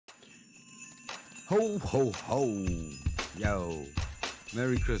Ho, ho, ho. Yo.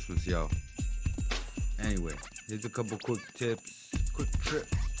 Merry Christmas, yo. Anyway, here's a couple quick tips. Quick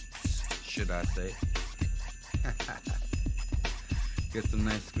trips, should I say. Get some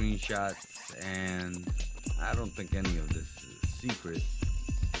nice screenshots, and I don't think any of this is a secret.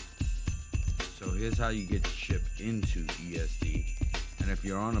 So here's how you get shipped into ESD. And if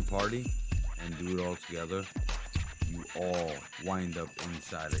you're on a party and do it all together, you all wind up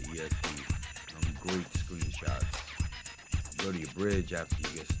inside of ESD. Great screenshots. Go to your bridge after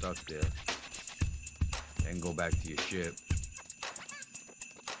you get stuck there, and go back to your ship.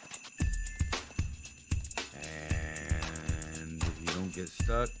 And if you don't get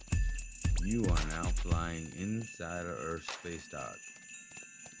stuck, you are now flying inside of Earth Spacedock.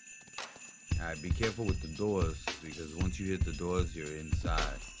 Alright, be careful with the doors, because once you hit the doors, you're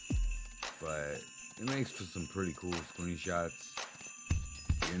inside. But it makes for some pretty cool screenshots.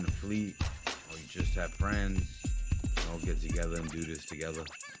 You're in the fleet, or you just have friends, all get together and do this together.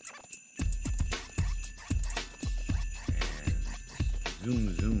 And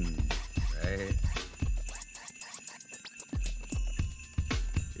zoom, zoom, right?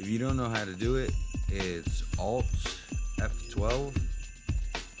 If you don't know how to do it, it's Alt F12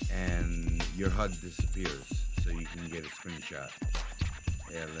 and your HUD disappears, so you can get a screenshot.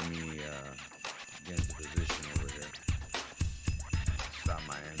 Yeah, let me get into position over here. Stop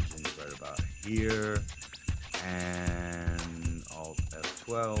my engines right about here, and Alt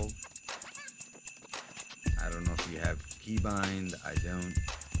F12. I don't know if you have keybind. I don't,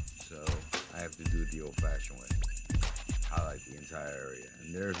 so I have to do it the old-fashioned way. Highlight the entire area,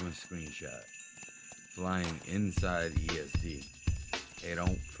 and there's my screenshot. Flying inside ESD. Hey,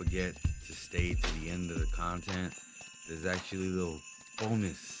 don't forget to stay to the end of the content. There's actually a little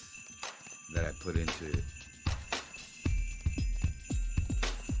bonus that I put into it.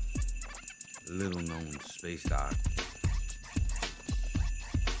 Little known space dock.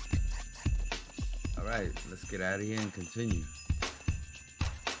 Alright, let's get out of here and continue.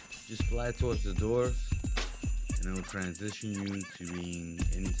 Just fly towards the doors, and it will transition you to being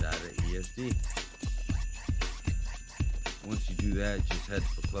inside of ESD. Once you do that, just head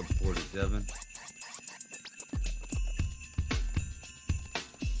for Club 47.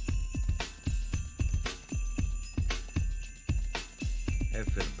 Head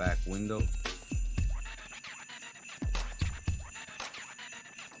for the back window.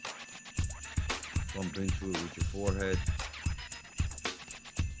 Bump into it with your forehead.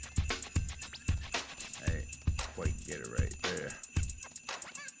 Hey, quite get it right there.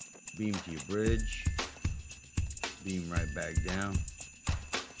 Beam to your bridge. Beam right back down.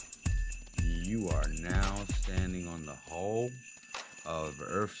 You are now standing on the hull of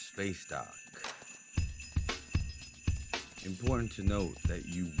Earth Spacedock. Important to note that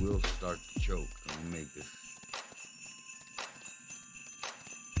you will start to choke. Let me make this.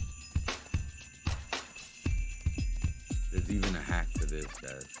 There's even a hack to this,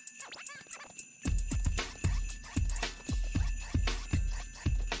 guys.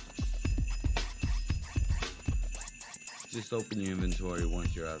 Just open your inventory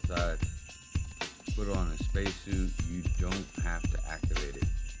once you're outside. Put on a spacesuit. You don't have to activate it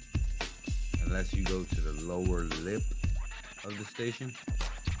unless you go to the lower lip of the station.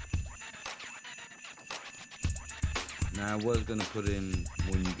 Now I was gonna put in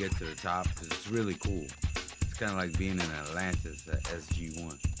when you get to the top, because it's really cool. It's kind of like being in Atlantis at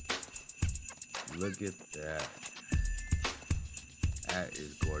SG-1. Look at that. That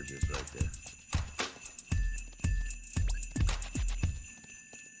is gorgeous right there.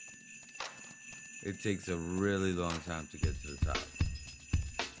 It takes a really long time to get to the top.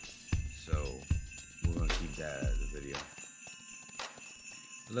 So we're gonna keep that as a video.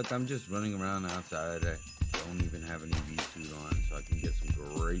 Look, I'm just running around outside. I don't even have an EV suit on, so I can get some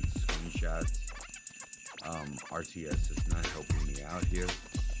great screenshots. RTS is not helping me out here.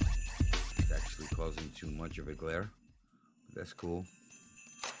 It's actually causing too much of a glare. But that's cool.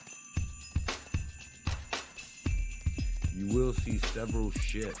 You will see several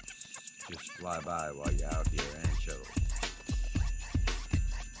ships just fly by while you're out here, and shuttles.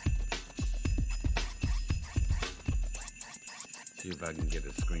 See if I can get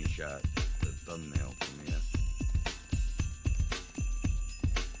a screenshot, the thumbnail from here.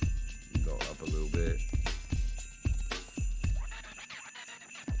 You can go up a little bit.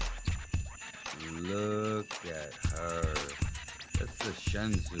 Look at her. That's the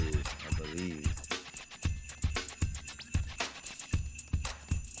Shenzhou, I believe.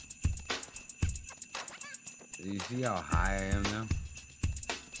 You see how high I am now?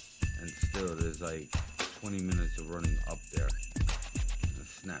 And still, there's like 20 minutes of running up there.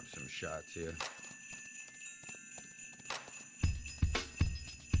 Let's snap some shots here.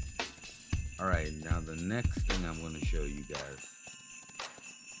 Alright, now the next thing I'm going to show you guys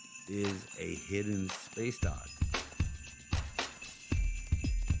is a hidden space dock.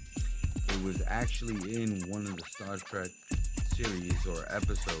 It was actually in one of the Star Trek series or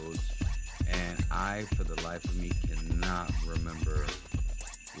episodes, and I, for the life of me, cannot remember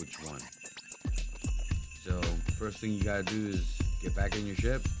which one. So, first thing you gotta do is get back in your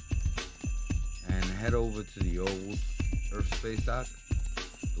ship and head over to the old Earth Spacedock,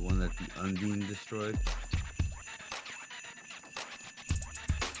 the one that the Undine destroyed.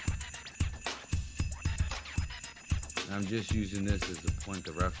 And I'm just using this as a point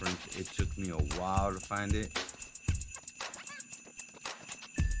of reference. It took me a while to find it.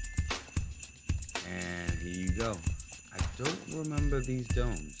 And here you go. I don't remember these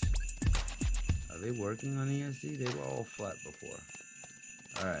domes. Are they working on ESD? They were all flat before.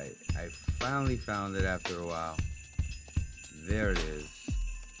 Alright, I finally found it after a while. There it is.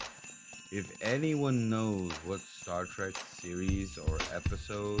 If anyone knows what Star Trek series or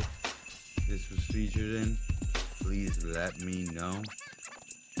episode this was featured in, please let me know.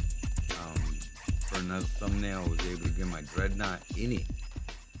 For another thumbnail, I was able to get my Dreadnought in it.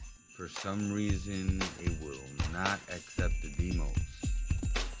 For some reason, it will not accept the demos.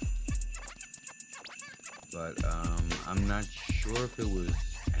 But I'm not sure if it was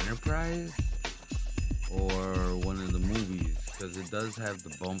Enterprise or one of the movies, because it does have the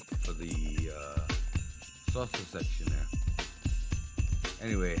bump for the saucer section there.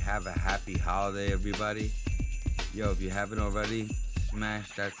 Anyway, have a happy holiday, everybody. Yo, if you haven't already,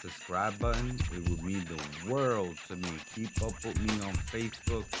 smash that subscribe button. It would mean the world to me. Keep up with me on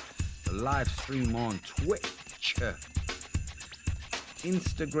Facebook, the live stream on Twitch,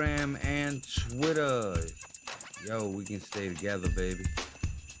 Instagram, and Twitter. Yo, we can stay together, baby.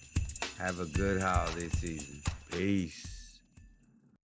 Have a good holiday season. Peace.